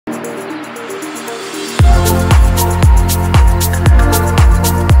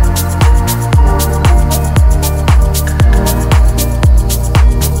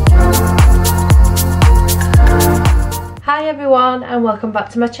and welcome back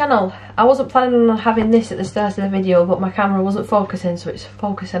to my channel. I wasn't planning on having this at the start of the video, but my camera wasn't focusing, so it's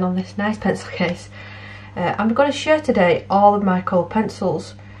focusing on this nice pencil case. I'm going to share today all of my colour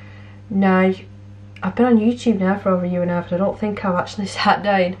pencils. Now, I've been on YouTube now for over a year and a half, and I don't think I've actually sat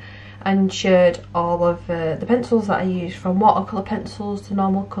down and shared all of the pencils that I use, from watercolour pencils to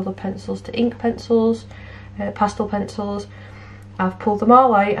normal colour pencils to ink pencils, pastel pencils. I've pulled them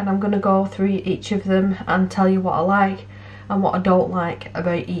all out and I'm going to go through each of them and tell you what I like and what I don't like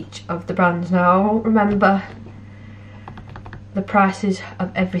about each of the brands. Now, I won't remember the prices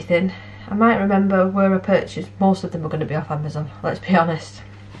of everything. I might remember where I purchased. Most of them are going to be off Amazon, let's be honest.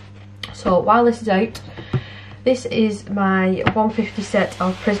 So while this is out, this is my 150 set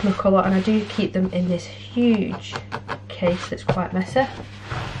of Prismacolor, and I do keep them in this huge case that's quite messy.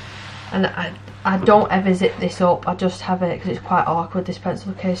 And I don't ever zip this up, I just have it because it's quite awkward, this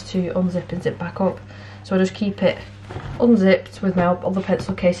pencil case, to unzip and zip back up. So I just keep it unzipped with my other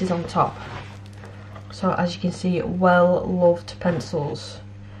pencil cases on top. So as you can see, well loved pencils.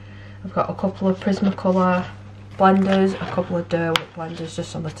 I've got a couple of Prismacolor blenders, a couple of Derwent blenders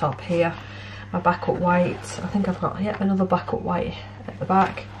just on the top here. My backup white, I think I've got another backup white at the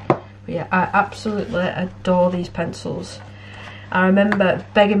back. But yeah, I absolutely adore these pencils. I remember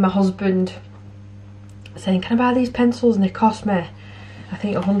begging my husband, saying, can I buy these pencils? And they cost me, I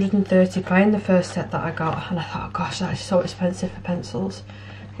think, £130 the first set that I got. And I thought, oh gosh, that is so expensive for pencils.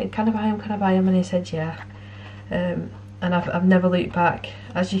 I think, can I buy them, can I buy them? And he said yeah. And I've never looked back.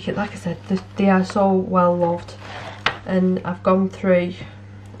 As you can, like I said, they are so well loved. And I've gone through,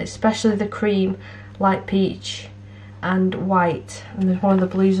 especially the cream, light peach and white. And there's one of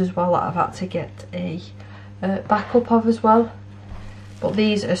the blues as well that I've had to get a backup of as well. But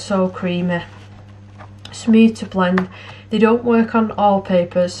these are so creamy, smooth to blend. They don't work on all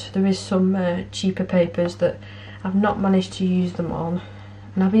papers. There is some cheaper papers that I've not managed to use them on,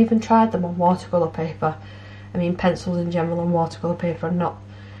 and I've even tried them on watercolour paper. I mean, pencils in general on watercolour paper are not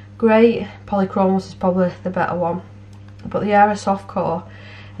great. Polychromos is probably the better one, but they are a soft core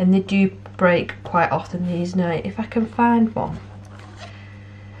and they do break quite often, these. Now, if I can find one,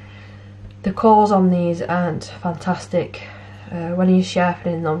 the cores on these aren't fantastic. When you're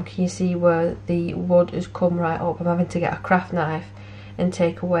sharpening them, can you see where the wood has come right up? I'm having to get a craft knife and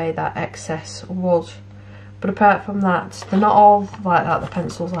take away that excess wood. But apart from that, they're not all like that. The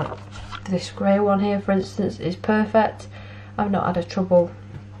pencils, like this grey one here for instance, is perfect. I've not had a trouble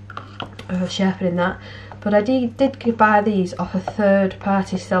sharpening that. But I did buy these off a third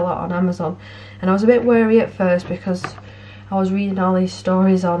party seller on Amazon, and I was a bit wary at first because I was reading all these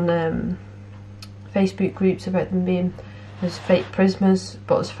stories on Facebook groups about them being as fake Prismas,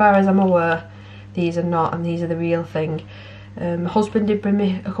 but as far as I'm aware, these are not, and these are the real thing. My husband did bring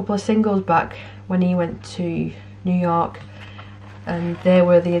me a couple of singles back when he went to New York, and they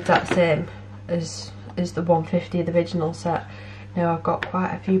were the exact same as the 150, the original set. Now I've got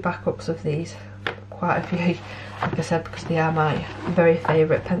quite a few backups of these, quite a few, like I said, because they are my very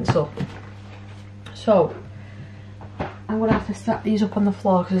favourite pencil. So I'm going to have to stack these up on the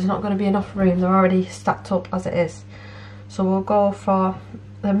floor because there's not going to be enough room. They're already stacked up as it is. So we'll go for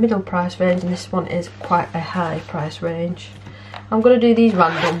the middle price range, and this one is quite a high price range. I'm going to do these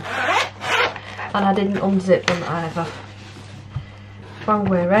random, and I didn't unzip them either. Wrong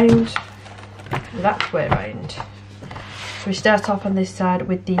way round, that way round. So we start off on this side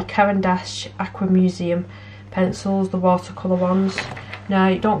with the Caran d'Ache Aqua Museum pencils, the watercolour ones.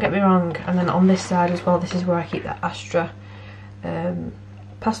 Now, don't get me wrong, and then on this side as well, this is where I keep the Astra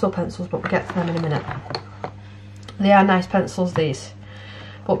pastel pencils, but we'll get to them in a minute. They are nice pencils, these,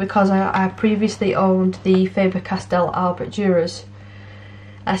 but because I previously owned the Faber-Castell Albert Duras,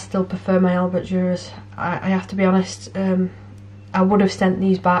 I still prefer my Albert Duras. I have to be honest, I would have sent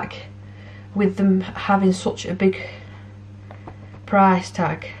these back with them having such a big price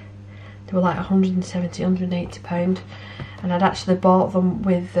tag. They were like £170, £180, and I'd actually bought them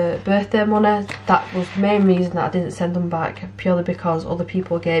with birthday money. That was the main reason that I didn't send them back, purely because other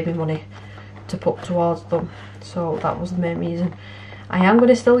people gave me money to put towards them. So that was the main reason. I am going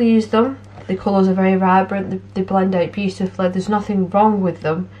to still use them. The colours are very vibrant, they blend out beautifully, there's nothing wrong with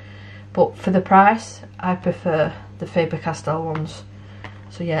them, but for the price I prefer the Faber-Castell ones.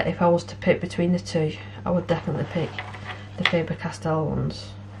 So yeah, if I was to pick between the two, I would definitely pick the Faber-Castell ones.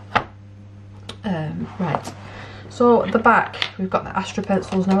 Right, so at the back we've got the Astra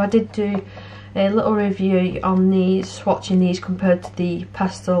pencils. Now, I did do a little review on these, swatching these compared to the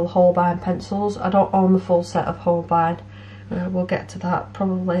pastel Holbein pencils. I don't own the full set of Holbein. We'll get to that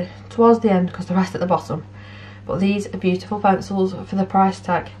probably towards the end because they're right at the bottom. But these are beautiful pencils for the price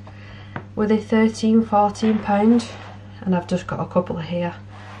tag. Were they £13, £14? and I've just got a couple here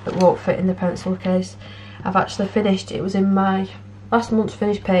that won't fit in the pencil case. I've actually finished, it was in my last month's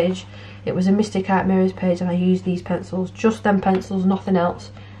finished page, it was a Mystic Art Mirrors page, and I used these pencils, just them pencils, nothing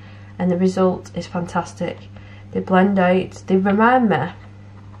else, and the result is fantastic. They blend out, they remind me,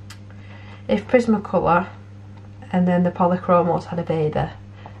 if Prismacolor and then the Polychromos had a baby,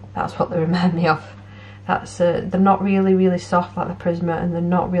 that's what they remind me of. That's they're not really soft like the Prisma, and they're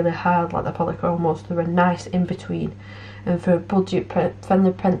not really hard like the Polychromos. They're a nice in between, and for a budget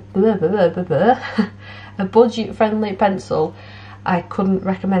friendly pencil, I couldn't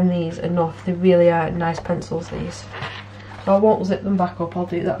recommend these enough. They really are nice pencils, these. So I won't zip them back up, I'll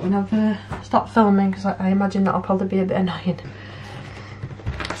do that when I've stopped filming, because I imagine that'll probably be a bit annoying.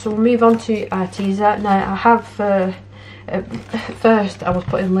 So we'll move on to Arteza. Now I have, at first I was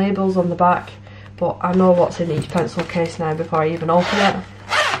putting labels on the back, but I know what's in each pencil case now before I even open it.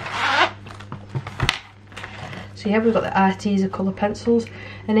 So yeah, we've got the Arteza colour pencils,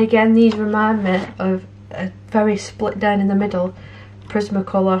 and again these remind me of a very split down in the middle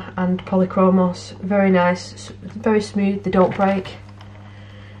Prismacolor and Polychromos. Very nice, very smooth, they don't break.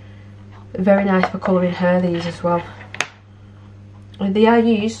 Very nice for colouring hair, these as well. They are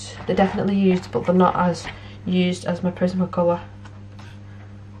used, they're definitely used, but they're not as used as my Prismacolor.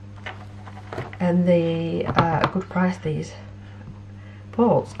 And they are a good price, these.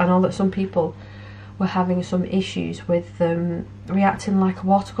 But I know that some people were having some issues with them reacting like a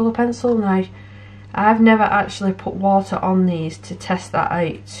watercolour pencil. Now, I've never actually put water on these to test that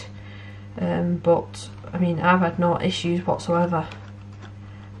out, but I mean, I've had no issues whatsoever.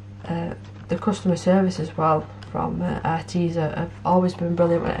 The customer service as well from Arteza have always been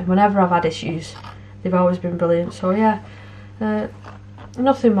brilliant. Whenever I've had issues, they've always been brilliant. So yeah,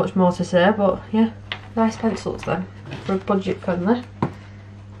 nothing much more to say, but yeah, nice pencils then for a budget friendly.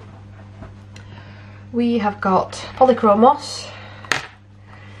 We have got Polychromos,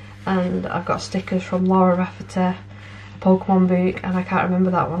 and I've got stickers from Laura Rafferty, a Pokemon book, and I can't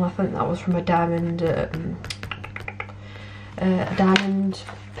remember that one. I think that was from a diamond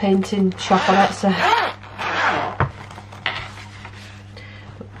painting shop on Etsy.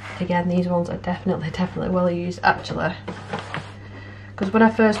 Again, these ones are definitely well used actually, because when I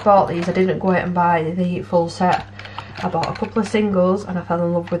first bought these I didn't go out and buy the full set. I bought a couple of singles and I fell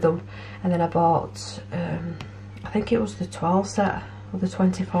in love with them, and then I bought I think it was the 12 set or the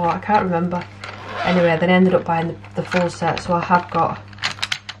 24, I can't remember. Anyway, then I ended up buying the full set, so I have got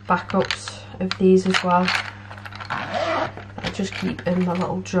backups of these as well that I just keep in my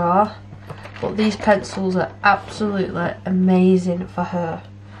little drawer. But these pencils are absolutely amazing for her.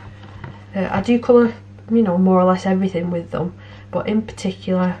 I do colour, you know, more or less everything with them, but in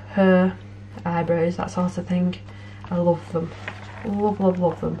particular her eyebrows, that sort of thing. I love them,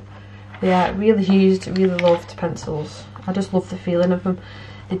 love them. They are really used, really loved pencils. I just love the feeling of them.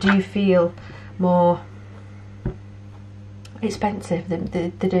 They do feel more expensive, they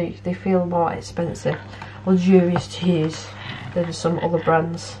do, they feel more expensive, luxurious to use than some other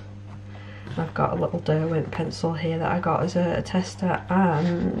brands. I've got a little Derwent pencil here that I got as a tester,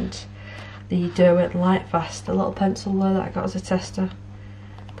 and the Derwent Lightfast, a little pencil there that I got as a tester.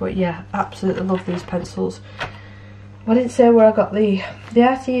 But yeah, absolutely love these pencils. I didn't say where I got the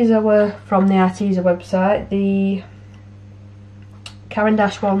Arteza were from the Arteza website. The Caran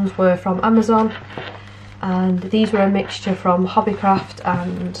d'Ache ones were from Amazon, and these were a mixture from Hobbycraft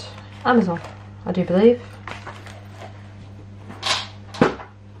and Amazon, I do believe.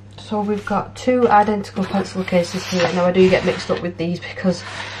 So we've got two identical pencil cases here. Now I do get mixed up with these because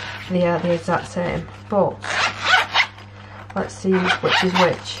they are the exact same, but let's see which is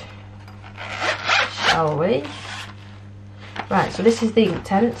which, shall we? Right, so this is the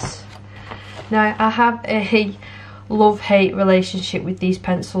Inktense. Now I have a love-hate relationship with these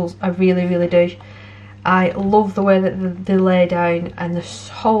pencils, I really do. I love the way that they lay down and the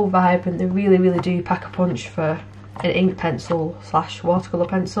whole vibe, and they really do pack a punch for an ink pencil / watercolour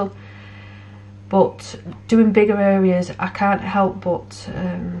pencil. But doing bigger areas, I can't help but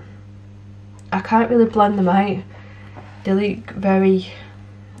I can't really blend them out. They look very,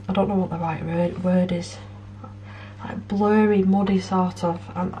 I don't know what the right word is, like blurry, muddy sort of.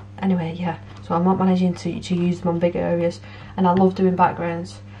 Anyway, yeah, so I'm not managing to use them on bigger areas, and I love doing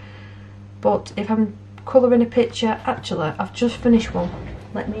backgrounds. But if I'm colouring a picture, actually I've just finished one.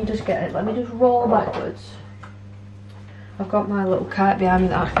 Let me just get it, let me just roll backwards. I've got my little card behind me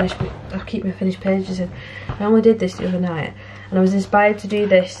that I keep my finished pages in. I only did this the other night, and I was inspired to do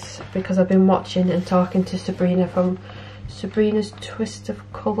this because I've been watching and talking to Sabrina from Sabrina's Twist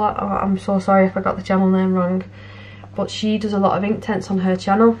of Colour. Oh, I'm so sorry if I got the channel name wrong, but she does a lot of Inktense on her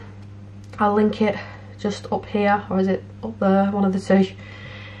channel. I'll link it just up here, or is it up there, one of the two.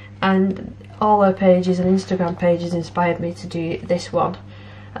 And all her pages and Instagram pages inspired me to do this one,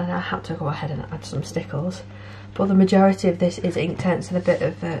 and I had to go ahead and add some stickers. But the majority of this is Inktense and a bit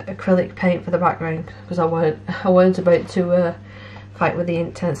of acrylic paint for the background, because I weren't about to fight with the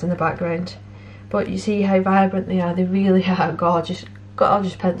Inktense in the background. But you see how vibrant they are. They really are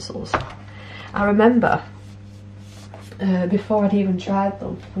gorgeous pencils. I remember before I'd even tried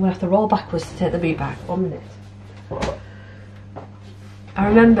them, I'm gonna have to roll backwards to take the boot back. 1 minute. I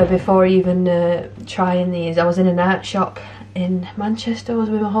remember before even trying these, I was in an art shop in Manchester. I was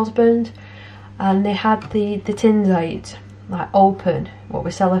with my husband, and they had the tins out, like open, what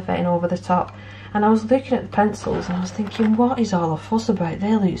we're cellophane over the top. And I was looking at the pencils and I was thinking, what is all the fuss about?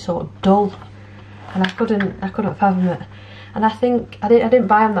 They look so dull, and I couldn't fathom it. And I think I didn't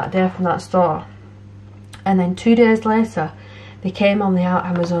buy them that day from that store. And then 2 days later, they came on the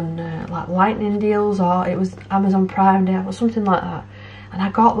Amazon like lightning deals, or it was Amazon Prime Day or something like that. And I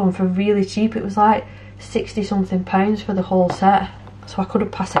got them for really cheap. It was like 60 something pounds for the whole set, so I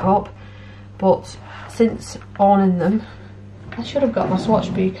couldn't pass it up. But since owning them, I should have got my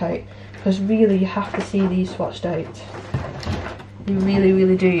swatch book out, because really you have to see these swatched out. They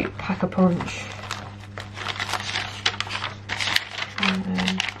really do pack a punch.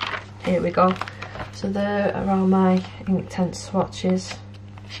 And, here we go. So there are all my Inktense swatches.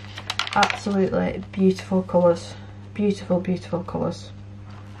 Absolutely beautiful colours. Beautiful colours.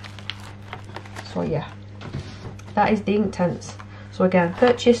 So yeah, that is the Inktense. So again,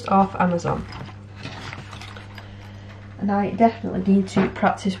 purchased off Amazon. And I definitely need to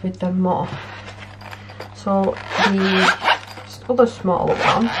practice with them more. So the other smaller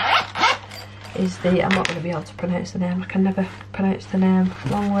one is the, I'm not going to be able to pronounce the name, I can never pronounce the name,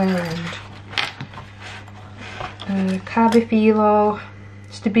 long way around.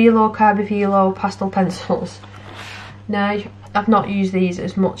 Stabilo Carbifilo pastel pencils. Now, I've not used these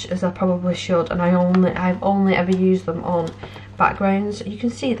as much as I probably should, and I've only ever used them on backgrounds. You can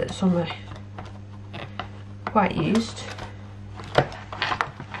see that some are quite used.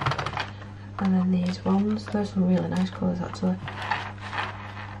 And then these ones, there's some really nice colours actually.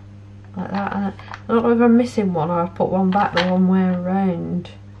 Like that. And I don't know if I'm missing one or I've put one back the one way around.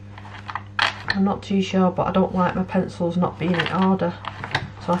 I'm not too sure, but I don't like my pencils not being in order.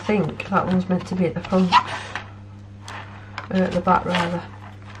 So I think that one's meant to be at the front. At the back rather.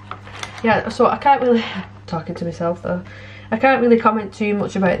 Yeah, so I can't really, talking to myself though, I can't really comment too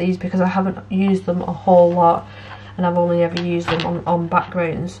much about these because I haven't used them a whole lot, and I've only ever used them on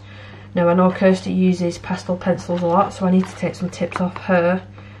backgrounds. Now I know Kirsty uses pastel pencils a lot, so I need to take some tips off her,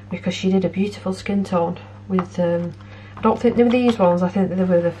 because she did a beautiful skin tone with, I don't think they were these ones, I think they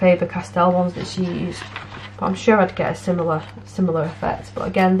were the Faber-Castell ones that she used. But I'm sure I'd get a similar effect. But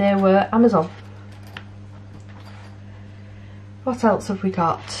again, they were Amazon. What else have we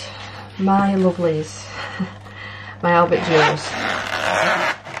got? My lovelies. My Albert Jewels.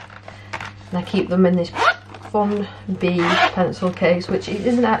 And I keep them in this fun bee pencil case, which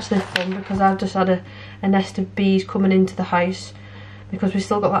isn't actually fun because I've just had a nest of bees coming into the house, because we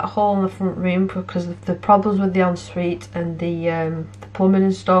still got that hole in the front room because of the problems with the ensuite and the plumbing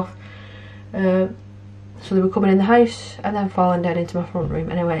and stuff. So they were coming in the house and then falling down into my front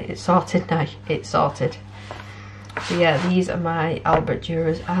room. Anyway, it's sorted now. It's sorted. So yeah, these are my Albert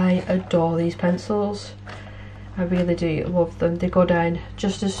Duras. I adore these pencils. I really do love them. They go down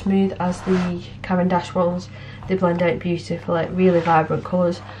just as smooth as the Caran d'Ache ones. They blend out beautifully, really vibrant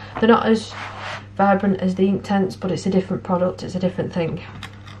colours. They're not as vibrant as the Inktense, but it's a different product, it's a different thing.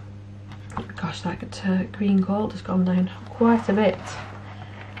 Gosh, that green gold has gone down quite a bit.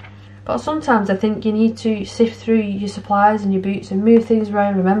 But sometimes I think you need to sift through your supplies and your boots and move things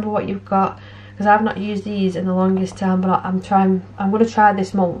around, remember what you've got. Because I've not used these in the longest time, but I'm going to try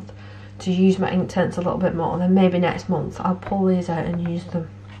this month to use my Inktense a little bit more, and then maybe next month I'll pull these out and use them.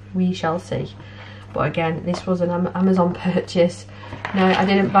 We shall see. But again, this was an Amazon purchase. Now, I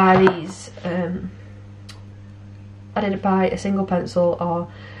didn't buy these, I didn't buy a single pencil or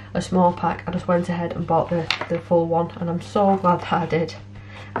a small pack. I just went ahead and bought the full one, and I'm so glad that I did.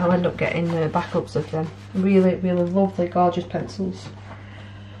 I'll end up getting backups of them. Really lovely, gorgeous pencils.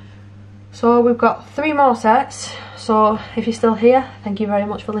 So we've got 3 more sets. So if you're still here, thank you very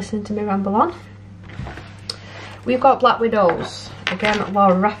much for listening to me ramble on. We've got Black Widows. Again,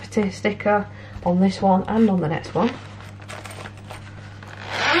 Laura Rafferty sticker on this one and on the next one.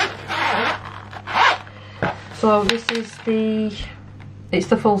 So this is it's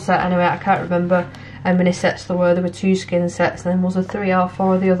the full set anyway. I can't remember how many sets there were. There were 2 skin sets, and then was there 3 or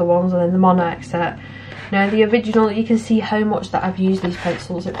 4 of the other ones, and then the Monarch set. Now the original, you can see how much that I've used these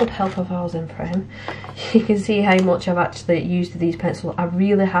pencils. It would help if I was in frame. You can see how much I've actually used these pencils. I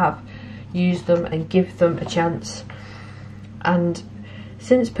really have used them and give them a chance. And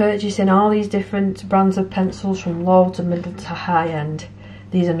since purchasing all these different brands of pencils from low to middle to high end,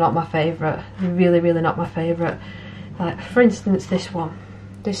 these are not my favourite. They're really, really not my favourite. Like for instance this one,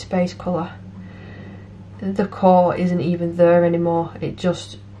 this space colour. The core isn't even there anymore. It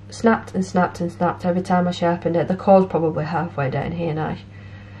just snapped and snapped and snapped every time I sharpened it. The core's probably halfway down here now.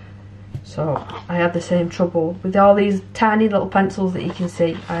 So I had the same trouble with all these tiny little pencils that you can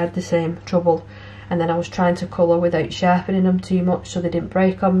see. I had the same trouble, and then I was trying to colour without sharpening them too much so they didn't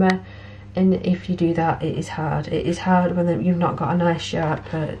break on me. And if you do that, it is hard. It is hard when you've not got a nice sharp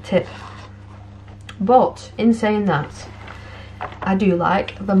tip. But in saying that, I do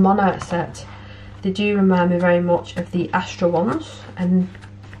like the Monarch set. They do remind me very much of the Astra ones, and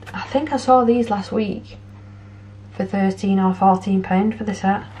I think I saw these last week for £13 or £14 for the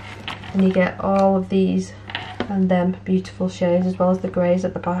set, and you get all of these and them beautiful shades as well as the greys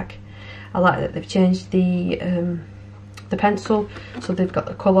at the back. I like that they've changed the pencil, so they've got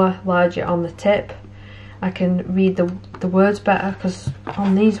the colour larger on the tip. I can read the words better, because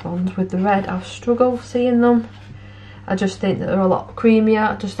on these ones with the red I've struggled seeing them. I just think that they're a lot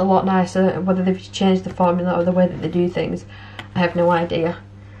creamier, just a lot nicer. Whether they've changed the formula or the way that they do things, I have no idea.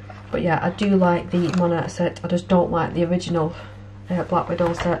 But yeah, I do like the Monarch set. I just don't like the original Black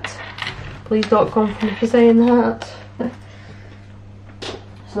Widow set. Please don't come for me for saying that.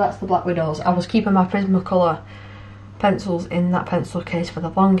 So that's the Black Widows. I was keeping my Prismacolor pencils in that pencil case for the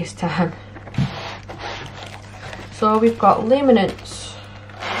longest time. So we've got Luminance.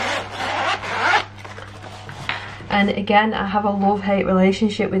 And again, I have a love-hate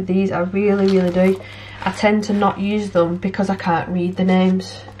relationship with these. I really, really do. I tend to not use them because I can't read the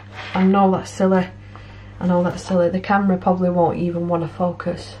names. I know that's silly. I know that's silly. The camera probably won't even want to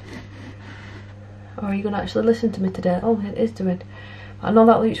focus. Or are you going to actually listen to me today? Oh, it is doing. I know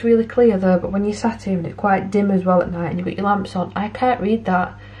that looks really clear though, but when you sat here and it's quite dim as well at night and you've got your lamps on, I can't read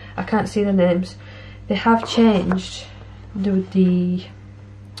that. I can't see the names. They have changed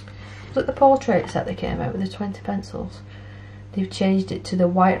was it the portrait set they came out with the 20 pencils? They've changed it to the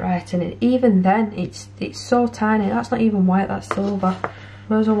white writing, and even then it's so tiny. That's not even white, that's silver.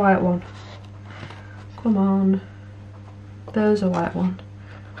 Where's a white one? Come on. There's a white one.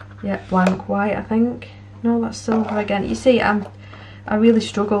 Yeah, blank white I think. No, that's silver again. You see, I really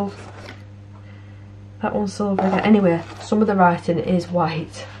struggle. That one's silver again. Anyway, some of the writing is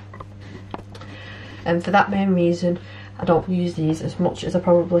white. And for that main reason, I don't use these as much as I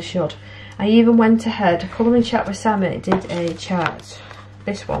probably should. I even went ahead, Colouring Chat with Sammy did a chart,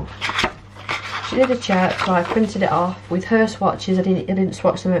 this one. She did a chart, so I printed it off with her swatches. I didn't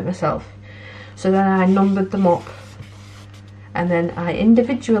swatch them out myself. So then I numbered them up, and then I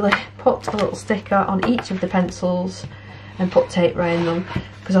individually put a little sticker on each of the pencils and put tape around them,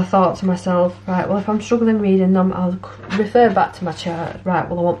 because I thought to myself, right, well if I'm struggling reading them, I'll refer back to my chart. Right,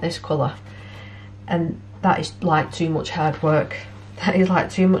 well I want this colour. And that is like too much hard work. That is like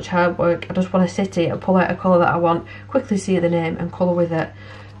too much hard work. I just want to sit here and pull out a colour that I want, quickly see the name and colour with it,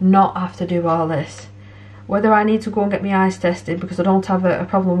 not have to do all this. Whether I need to go and get my eyes tested because I don't have a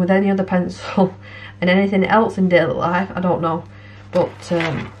problem with any other pencil and anything else in daily life, I don't know. But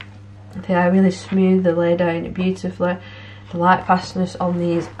they are really smooth, they lay down beautifully. The light fastness on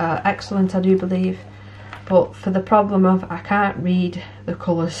these are excellent, I do believe. But for the problem of I can't read the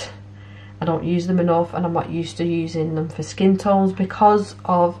colours, I don't use them enough, and I'm not used to using them for skin tones because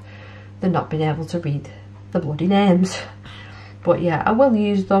of the not being able to read the bloody names. But yeah, I will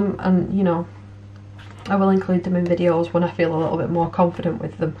use them, and you know, I will include them in videos when I feel a little bit more confident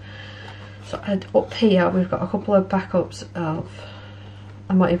with them. So up here we've got a couple of backups of,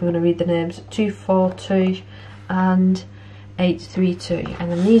 I'm not even going to read the names, 242 and 832,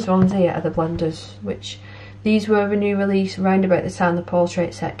 and then these ones here are the blenders, which these were a new release around about the time the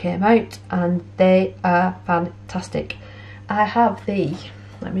portrait set came out, and they are fantastic. I have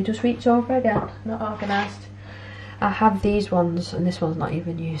let me just reach over again, not organised. I have these ones, and this one's not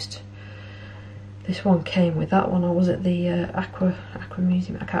even used. This one came with that one, or was it the Aqua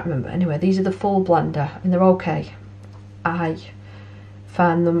Museum? I can't remember. Anyway, these are the full blender, and they're okay. I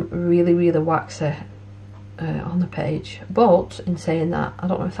find them really, really waxy on the page. But in saying that, I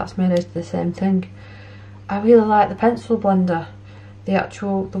don't know if that's made out of the same thing. I really like the pencil blender,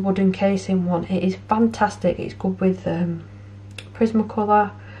 the wooden casing one. It is fantastic. It's good with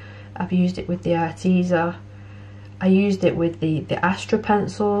Prismacolor. I've used it with the Arteza. I used it with the Astra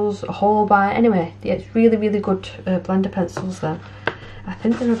pencils, a Holbein. Anyway, yeah, it's really, really good blender pencils then. I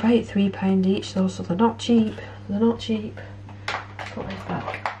think they're about £3 each though, so they're not cheap. They're not cheap. Put this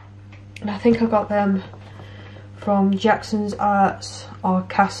back. And I think I got them from Jackson's Arts or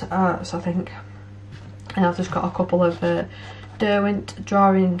Cass Arts, I think. And I've just got a couple of Derwent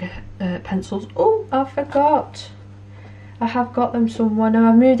drawing pencils. Oh, I forgot. I have got them somewhere. Now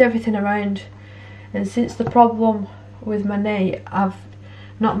I've moved everything around, and since the problem with my knee, I've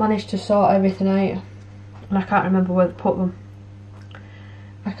not managed to sort everything out, and I can't remember where to put them.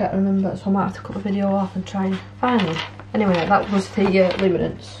 I can't remember, so I might have to cut the video off and try and find them. Anyway, that was the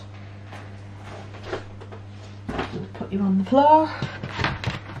luminance. Put you on the floor.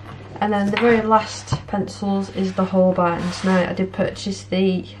 And then the very last pencils is the Holbeins. Now I did purchase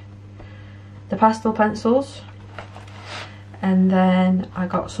the pastel pencils, and then I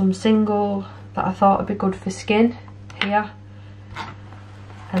got some single that I thought would be good for skin here,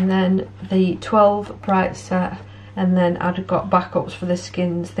 and then the 12 bright set, and then I'd got backups for the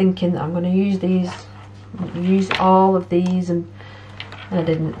skins, thinking that I'm going to use all of these, and I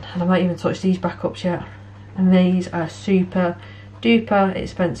didn't, and I might even touch these backups yet. And these are super duper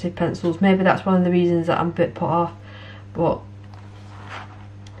expensive pencils. Maybe that's one of the reasons that I'm a bit put off, but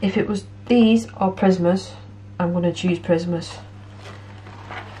if it was these or Prismas, I'm going to choose Prismas.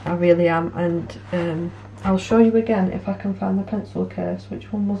 I really am. And I'll show you again if I can find the pencil case.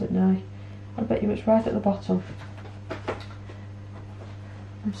 Which one was it now? I bet you it's right at the bottom.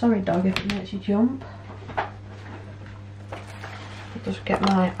 I'm sorry dog if it makes you jump. I'll just get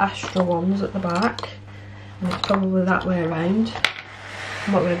my Astra ones at the back, and it's probably that way around.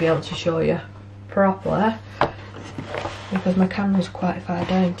 I'm not going to be able to show you properly because my camera's quite far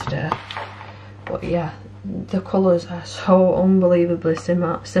down today, but yeah, the colours are so unbelievably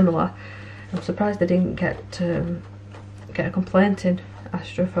similar. I'm surprised they didn't get a complaint in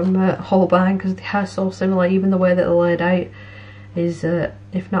Astra from Holbein, because they are so similar. Even the way that they're laid out is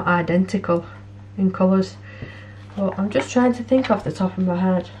if not identical in colours. But I'm just trying to think off the top of my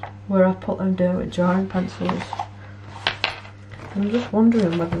head where I put them down with drawing pencils. I'm just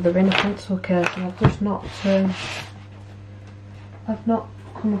wondering whether they're in a pencil case, and I've just not I've not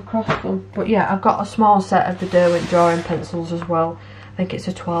come across them. But yeah, I've got a small set of the Derwent drawing pencils as well. I think it's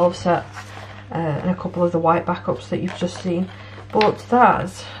a 12 set, and a couple of the white backups that you've just seen. But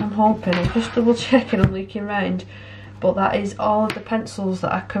that, I'm hoping, I'm just double checking and looking around, but that is all of the pencils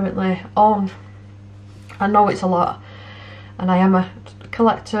that I currently own. I know it's a lot, and I am a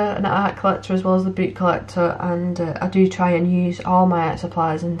collector, an art collector as well as the book collector, and I do try and use all my art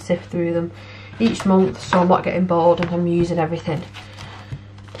supplies and sift through them each month, so I'm not getting bored and I'm using everything.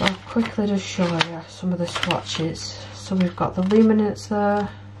 So I'll quickly just show you some of the swatches. So we've got the luminance there,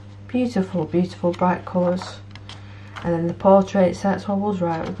 beautiful, beautiful bright colours, and then the portrait set, so I was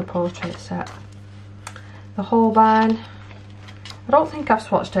right with the portrait set. The Holbein, I don't think I've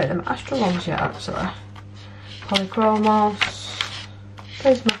swatched out them Astra ones yet actually. Polychromos,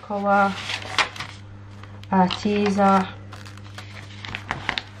 Prismacolor, Arteza,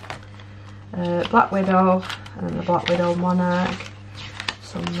 Black Widow, and then the Black Widow Monarch,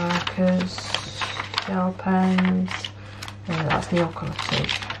 some markers, gel pens, that's Neocolour too.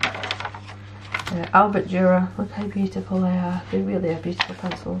 Albert Dürer, look how beautiful they are, they really are beautiful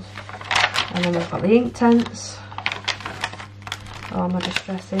pencils. And then we've got the Inktense. Oh, am I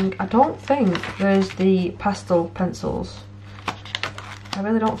distressing? I don't think there's the pastel pencils. I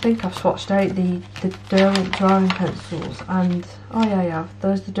really don't think I've swatched out the Derwent drawing pencils, and oh yeah, yeah,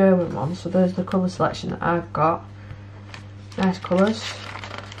 there's the Derwent ones, so there's the colour selection that I've got. Nice colours,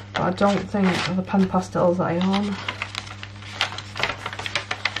 but I don't think of the pen pastels that I own.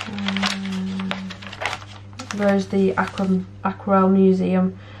 There's the Aquarelle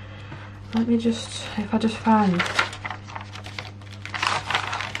Museum. Let me just, if I just find.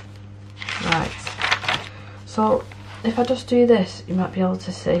 Right, so if I just do this, you might be able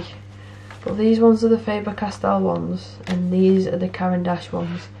to see. But these ones are the Faber-Castell ones, and these are the Caran d'Ache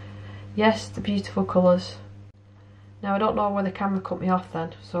ones. Yes, the beautiful colours. Now I don't know where the camera cut me off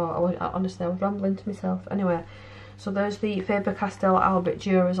then, so honestly I was rambling to myself. Anyway, so there's the Faber-Castell Albert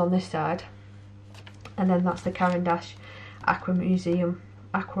Dürers on this side, and then that's the Caran d'Ache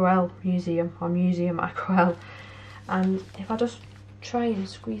Aquarelle Museum, or Museum Aquarelle. And if I just try and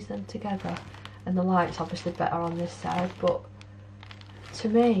squeeze them together, and the light's obviously better on this side, but to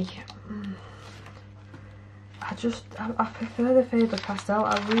me, I prefer the Faber-Castell.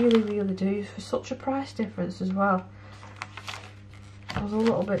 I really, really do, for such a price difference as well. I was a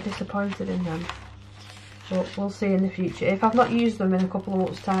little bit disappointed in them, but we'll see in the future. If I've not used them in a couple of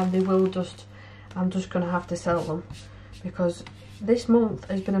months' time, they will just, I'm just going to have to sell them, because this month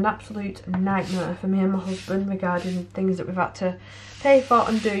has been an absolute nightmare for me and my husband regarding things that we've had to pay for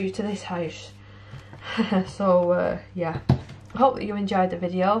and do to this house. So yeah, I hope that you enjoyed the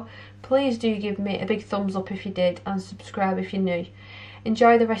video. Please do give me a big thumbs up if you did, and subscribe if you're new.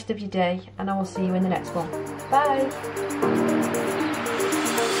 Enjoy the rest of your day, and I will see you in the next one. Bye!